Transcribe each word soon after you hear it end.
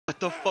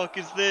the fuck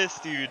is this,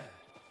 dude?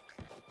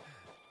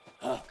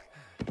 Why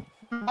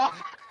am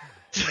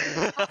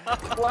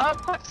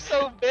I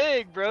so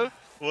big, bro?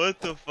 What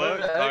the fuck?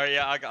 Alright,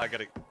 yeah, I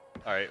gotta.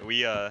 Alright,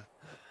 we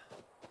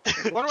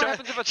What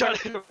happens if I try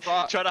to do a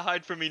bot? try to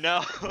hide from me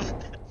now.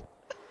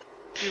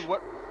 Dude,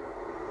 what?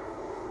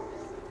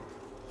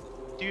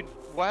 Dude,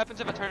 what happens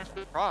if I turn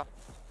into a prop?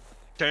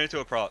 Turn into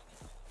a prop.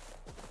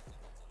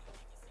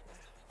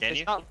 Can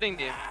you? It's not letting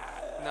me.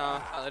 No,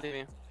 it's not letting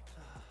me.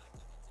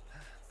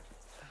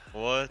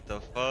 What the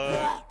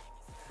fuck?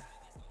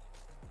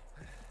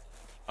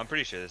 I'm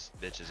pretty sure this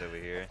bitch is over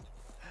here.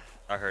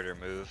 I heard her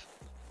move.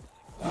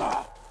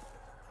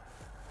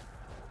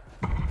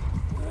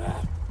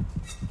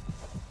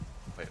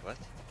 Wait, what?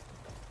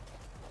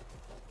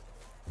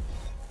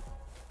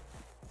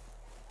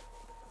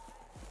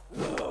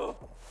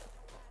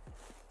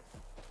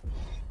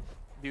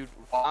 Dude,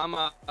 I'm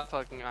a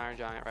fucking Iron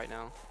Giant right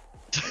now.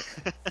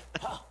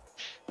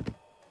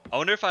 I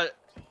wonder if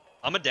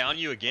I'ma down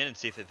you again and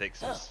see if it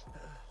fixes.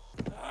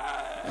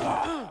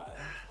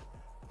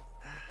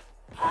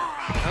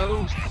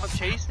 Oh, stop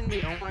chasing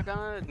me! Oh my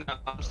god! No,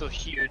 I'm still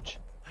huge.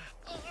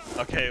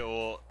 Okay,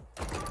 well,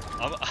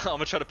 I'm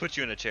gonna try to put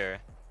you in a chair.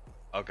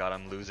 Oh god,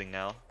 I'm losing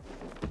now.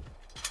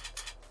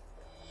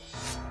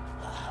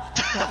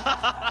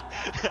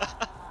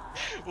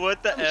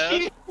 What the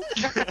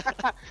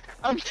F?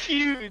 I'm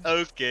huge.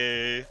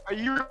 Okay. Are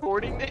you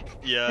recording this?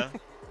 Yeah.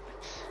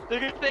 They're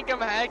gonna think I'm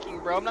hacking,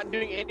 bro. I'm not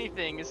doing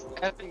anything. It's an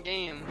effing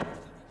game.